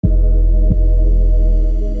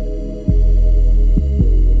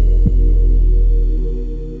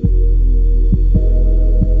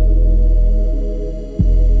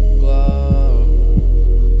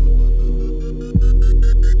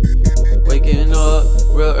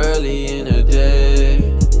early in the day.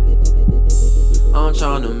 I'm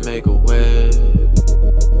tryna make a way.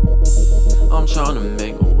 I'm tryna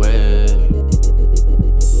make a way.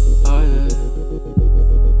 Oh yeah,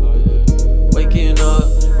 oh yeah. Waking up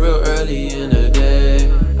real early in the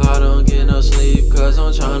day. I don't get no sleep cause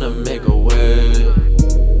I'm tryna make a way.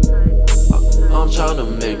 I'm tryna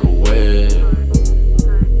make a way.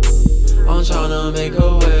 I'm tryna make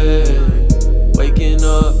a way. Waking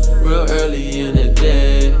up real early in the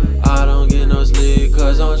day. I don't get no sleep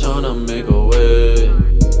cause I'm tryna make a way.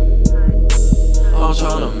 I'm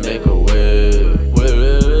tryna make a way.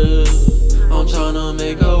 I'm tryna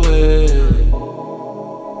make a way.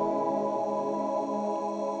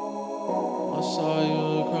 I saw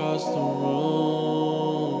you across the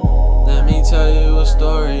room. Let me tell you a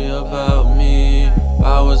story about me.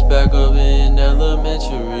 I was back up in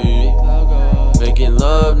elementary, making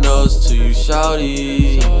love notes to you,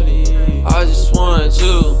 shawty. I just want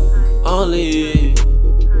you only.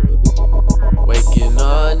 Waking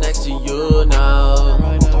up next to you now.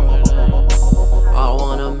 I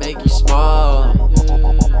wanna make you smile.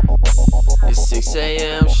 It's 6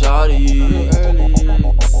 a.m. shawty.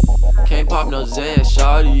 Can't pop no Zan,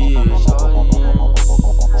 shawty.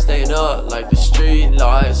 Staying up like the street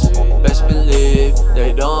lights. Best believe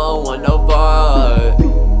they don't want no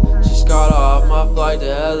vibe. Just got off my flight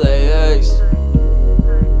to LAX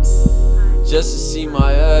just to see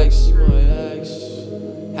my ex.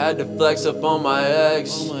 Had to flex up on my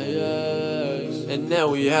ex, and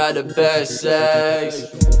then we had the best sex.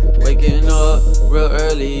 Waking up real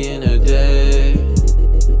early in the day.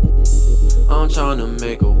 I'm tryna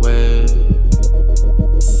make a way.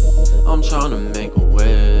 I'm tryna make a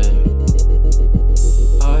way.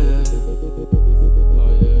 Oh yeah,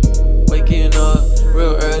 oh yeah. Waking up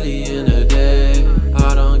real early in the day.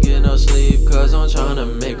 I don't get no sleep cause I'm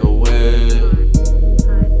tryna